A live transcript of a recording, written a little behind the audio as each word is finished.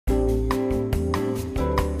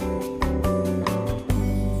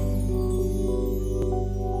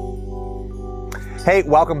Hey,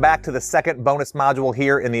 welcome back to the second bonus module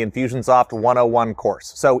here in the Infusionsoft 101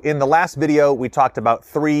 course. So in the last video, we talked about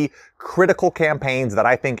 3 critical campaigns that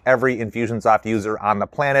I think every Infusionsoft user on the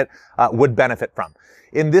planet would benefit from.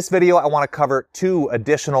 In this video, I want to cover 2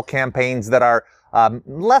 additional campaigns that are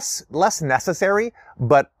less necessary,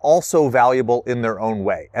 but also valuable in their own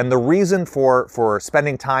way. And the reason for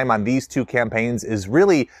spending time on these 2 campaigns is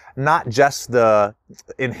really not just the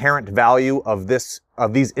inherent value of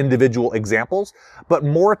these individual examples, but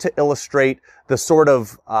more to illustrate the sort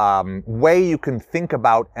of way you can think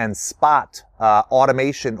about and spot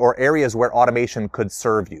automation or areas where automation could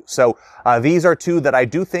serve you. So these are 2 that I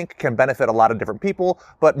do think can benefit a lot of different people,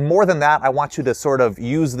 but more than that, I want you to sort of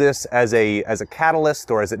use this as a catalyst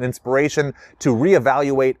or as an inspiration to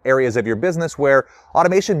reevaluate areas of your business where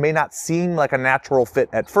automation may not seem like a natural fit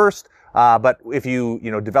at first, but if you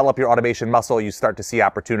develop your automation muscle, you start to see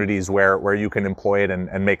opportunities where you can employ it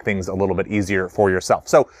and make things a little bit easier for yourself.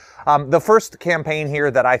 So the first campaign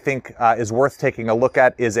here that I think is worth taking a look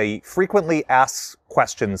at is a frequently asked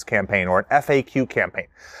questions campaign, or an FAQ campaign.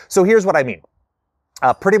 So here's what I mean.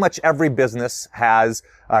 Pretty much every business has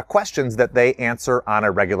questions that they answer on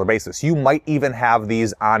a regular basis. You might even have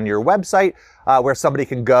these on your website where somebody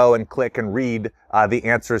can go and click and read the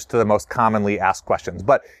answers to the most commonly asked questions.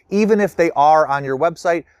 But even if they are on your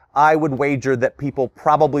website, I would wager that people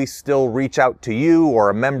probably still reach out to you or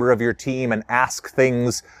a member of your team and ask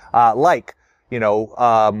things like,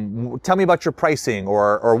 tell me about your pricing,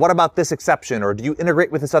 or what about this exception, or do you integrate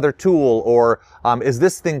with this other tool, or is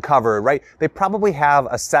this thing covered, right? They probably have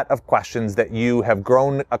a set of questions that you have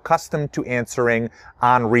grown accustomed to answering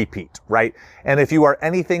on repeat, right? And if you are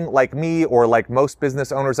anything like me or like most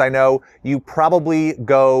business owners I know, you probably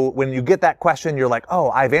go, when you get that question, you're like, oh,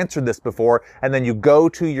 I've answered this before. And then you go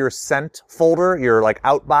to your sent folder, your like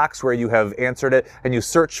outbox where you have answered it, and you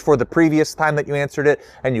search for the previous time that you answered it,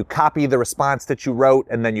 and you copy the response that you wrote,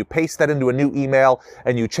 and then you paste that into a new email,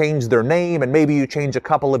 and you change their name, and maybe you change a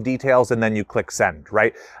couple of details, and then you click send,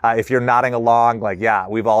 right? If you're nodding along, like, yeah,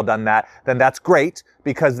 we've all done that, then that's great,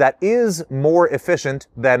 because that is more efficient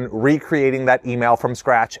than recreating that email from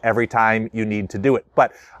scratch every time you need to do it.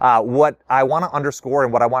 But what I want to underscore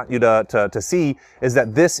and what I want you to see is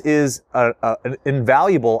that this is an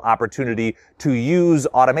invaluable opportunity to use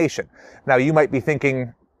automation. Now, you might be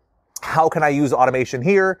thinking, how can I use automation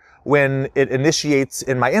here when it initiates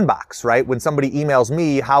in my inbox, right? When somebody emails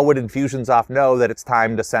me, how would Infusionsoft know that it's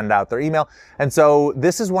time to send out their email? And so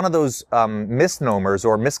this is one of those misnomers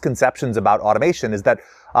or misconceptions about automation, is that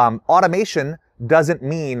automation doesn't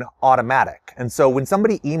mean automatic. And so when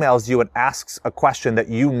somebody emails you and asks a question that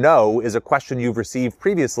you know is a question you've received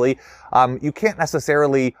previously, you can't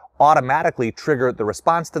necessarily automatically trigger the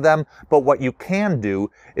response to them, but what you can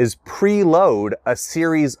do is preload a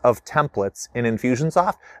series of templates in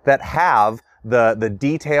Infusionsoft that have the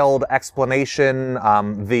detailed explanation,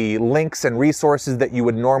 the links and resources that you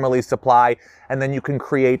would normally supply, and then you can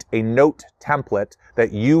create a note template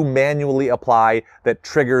that you manually apply that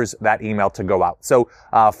triggers that email to go out. So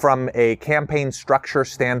from a campaign structure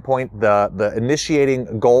standpoint, the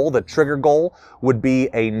initiating goal, the trigger goal, would be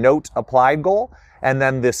a note applied goal. And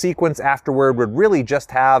then the sequence afterward would really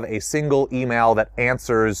just have a single email that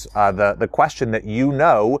answers the question that you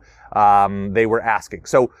know they were asking.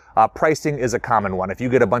 So pricing is a common one. If you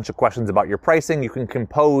get a bunch of questions about your pricing, you can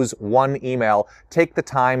compose one email, take the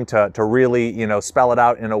time to really, spell it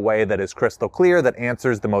out in a way that is crystal clear, that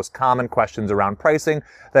answers the most common questions around pricing,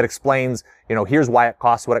 that explains, here's why it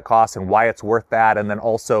costs what it costs and why it's worth that. And then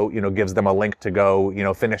also, gives them a link to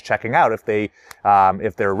go, finish checking out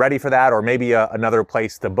if they're ready for that, or maybe another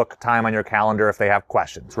place to book time on your calendar if they have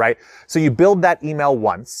questions, right? So you build that email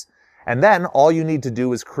once. And then all you need to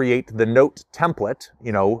do is create the note template,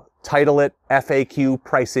 title it FAQ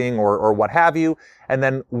pricing or what have you. And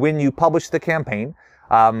then when you publish the campaign,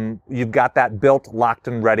 you've got that built, locked,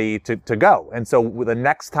 and ready to go. And so the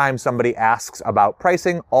next time somebody asks about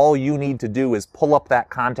pricing, all you need to do is pull up that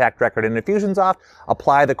contact record in Infusionsoft,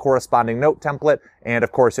 apply the corresponding note template, and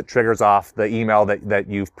of course it triggers off the email that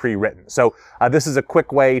you've pre-written. So this is a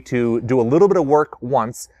quick way to do a little bit of work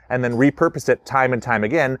once and then repurpose it time and time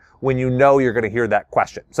again when you know you're going to hear that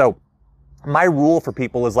question. So my rule for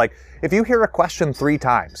people is, like, if you hear a question 3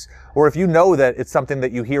 times, or if you know that it's something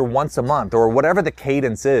that you hear once a month, or whatever the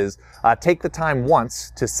cadence is, take the time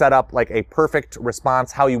once to set up like a perfect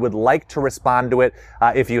response, how you would like to respond to it.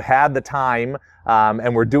 If you had the time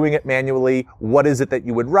and we're doing it manually, what is it that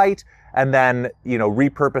you would write? and then,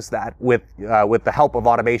 repurpose that with the help of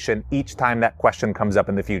automation each time that question comes up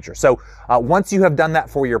in the future. So once you have done that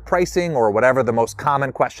for your pricing or whatever the most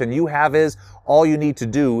common question you have is, all you need to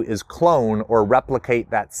do is clone or replicate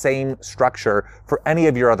that same structure for any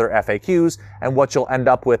of your other FAQs, and what you'll end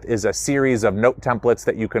up with is a series of note templates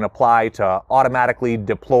that you can apply to automatically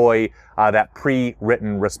deploy that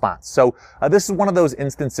pre-written response. So this is one of those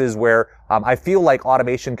instances where I feel like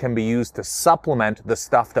automation can be used to supplement the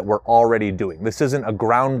stuff that we're already doing. This isn't a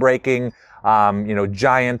groundbreaking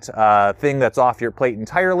giant thing that's off your plate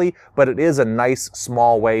entirely, but it is a nice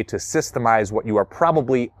small way to systemize what you are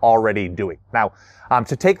probably already doing. Now,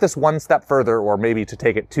 to take this one step further, or maybe to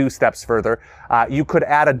take it 2 steps further, you could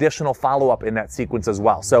add additional follow-up in that sequence as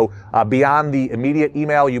well. So beyond the immediate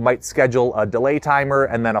email, you might schedule a delay timer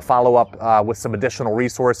and then a follow-up with some additional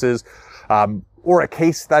resources, or a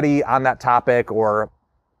case study on that topic, or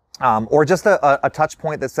just a touch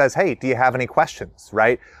point that says, hey, do you have any questions,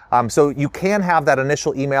 right? So you can have that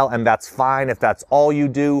initial email, and that's fine if that's all you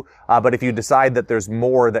do. But if you decide that there's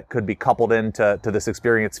more that could be coupled into this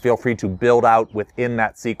experience, feel free to build out within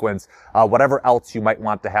that sequence whatever else you might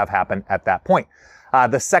want to have happen at that point.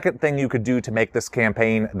 The second thing you could do to make this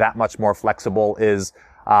campaign that much more flexible is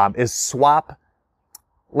swap.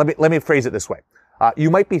 Let me phrase it this way. You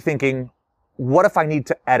might be thinking, what if I need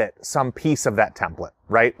to edit some piece of that template,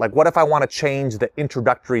 right? Like, what if I want to change the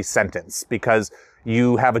introductory sentence because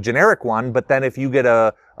you have a generic one, but then if you get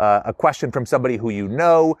a question from somebody who you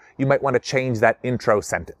might want to change that intro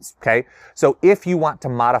sentence, okay? So if you want to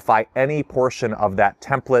modify any portion of that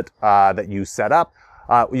template that you set up,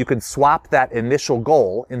 you can swap that initial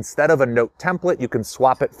goal. Instead of a note template, you can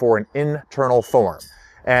swap it for an internal form.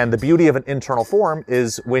 And the beauty of an internal form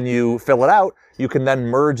is when you fill it out, you can then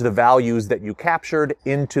merge the values that you captured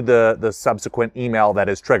into the subsequent email that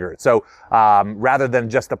is triggered. So rather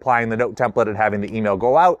than just applying the note template and having the email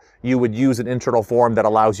go out, you would use an internal form that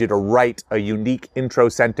allows you to write a unique intro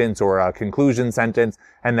sentence or a conclusion sentence,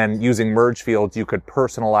 and then using merge fields, you could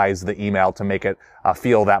personalize the email to make it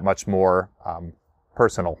feel that much more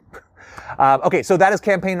personal. Okay, so that is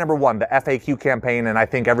campaign number 1, the FAQ campaign, and I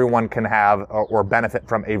think everyone can have or benefit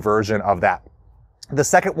from a version of that. The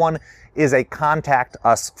second one is a contact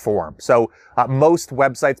us form. So most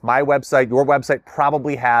websites, my website, your website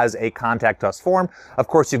probably has a contact us form. Of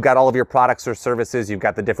course, you've got all of your products or services. You've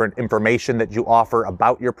got the different information that you offer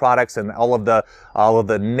about your products and all of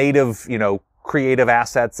the native, creative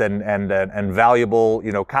assets and valuable,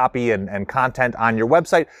 copy and content on your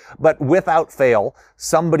website. But without fail,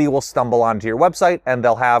 somebody will stumble onto your website and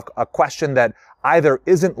they'll have a question that either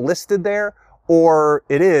isn't listed there, or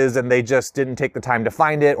it is, and they just didn't take the time to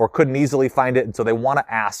find it or couldn't easily find it, and so they want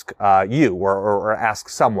to ask you or ask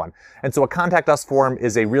someone. And so a contact us form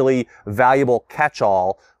is a really valuable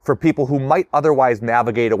catch-all for people who might otherwise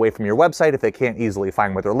navigate away from your website if they can't easily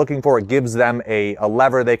find what they're looking for. It gives them a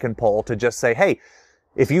lever they can pull to just say, hey,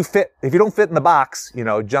 if you don't fit in the box,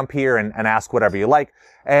 jump here and ask whatever you like.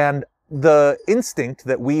 And the instinct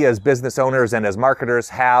that we as business owners and as marketers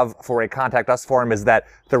have for a contact us form is that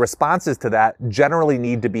the responses to that generally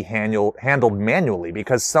need to be handled manually,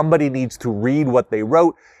 because somebody needs to read what they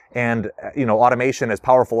wrote. And, automation, as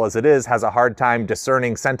powerful as it is, has a hard time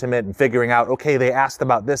discerning sentiment and figuring out, okay, they asked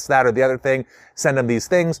about this, that, or the other thing, send them these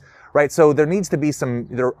things, right? So there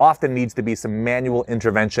often needs to be some manual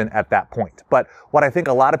intervention at that point. But what I think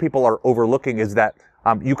a lot of people are overlooking is that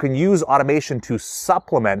you can use automation to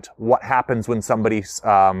supplement what happens when somebody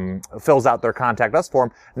fills out their contact us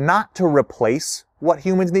form, not to replace what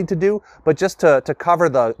humans need to do, but just to cover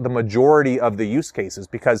the majority of the use cases,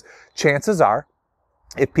 because chances are,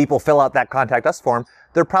 if people fill out that contact us form,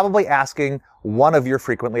 they're probably asking one of your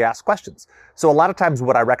frequently asked questions. So a lot of times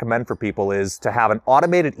what I recommend for people is to have an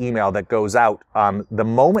automated email that goes out the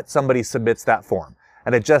moment somebody submits that form.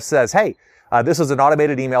 And it just says, hey, this is an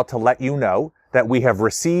automated email to let you know that we have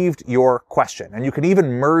received your question. And you can even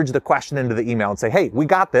merge the question into the email and say, hey, we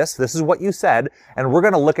got this. This is what you said. And we're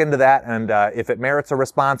going to look into that. And if it merits a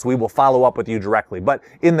response, we will follow up with you directly. But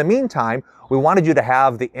in the meantime, we wanted you to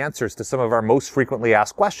have the answers to some of our most frequently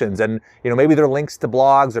asked questions. And, maybe they're links to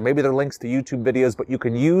blogs or maybe they're links to YouTube videos, but you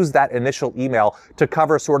can use that initial email to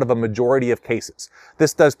cover sort of a majority of cases.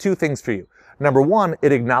 This does 2 things for you. Number 1,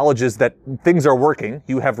 it acknowledges that things are working.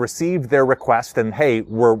 You have received their request and hey,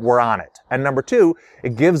 we're on it. And number 2,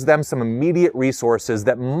 it gives them some immediate resources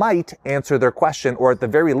that might answer their question, or at the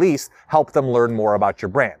very least, help them learn more about your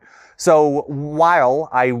brand. So while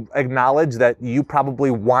I acknowledge that you probably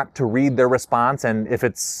want to read their response, and if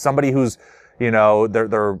it's somebody who's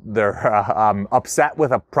they're upset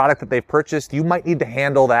with a product that they've purchased, you might need to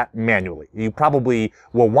handle that manually. You probably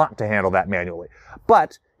will want to handle that manually.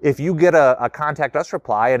 But if you get a contact us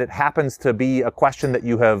reply and it happens to be a question that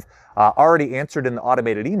you have already answered in the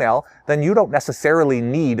automated email, then you don't necessarily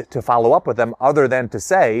need to follow up with them other than to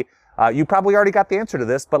say, you probably already got the answer to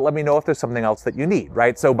this, but let me know if there's something else that you need,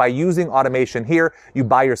 right? So by using automation here, you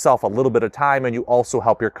buy yourself a little bit of time and you also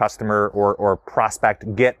help your customer or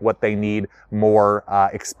prospect get what they need more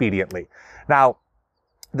expediently. Now,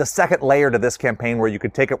 the second layer to this campaign where you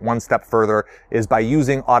could take it one step further is by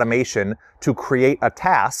using automation to create a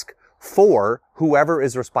task for whoever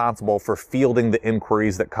is responsible for fielding the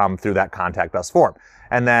inquiries that come through that contact us form.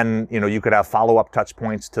 And then, you could have follow-up touch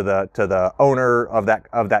points to the owner of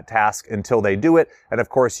that task until they do it. And of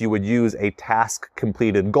course, you would use a task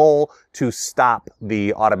completed goal to stop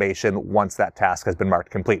the automation once that task has been marked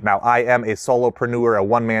complete. Now, I am a solopreneur, a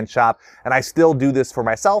one-man shop, and I still do this for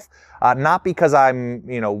myself, not because I'm,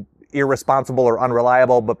 irresponsible or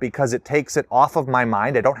unreliable, but because it takes it off of my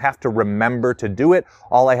mind. I don't have to remember to do it.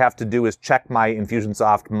 All I have to do is check my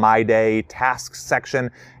Infusionsoft My Day tasks section,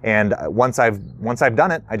 and once I've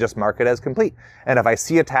done it, I just mark it as complete. And if I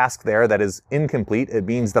see a task there that is incomplete, it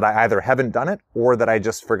means that I either haven't done it or that I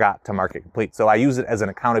just forgot to mark it complete. So I use it as an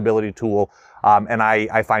accountability tool, and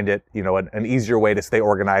I find it, an easier way to stay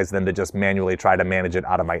organized than to just manually try to manage it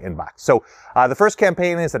out of my inbox. So the first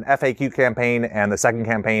campaign is an FAQ campaign, and the second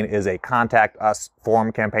campaign is a contact us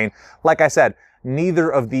form campaign. Like I said,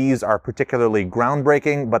 neither of these are particularly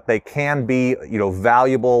groundbreaking, but they can be,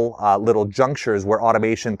 valuable little junctures where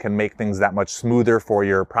automation can make things that much smoother for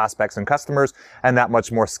your prospects and customers and that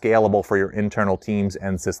much more scalable for your internal teams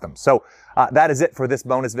and systems. So that is it for this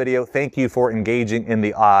bonus video. Thank you for engaging in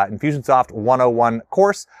the Infusionsoft 101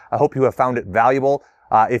 course. I hope you have found it valuable.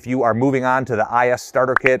 If you are moving on to the IS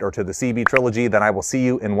Starter Kit or to the CB Trilogy, then I will see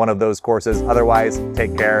you in one of those courses. Otherwise,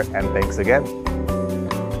 take care and thanks again.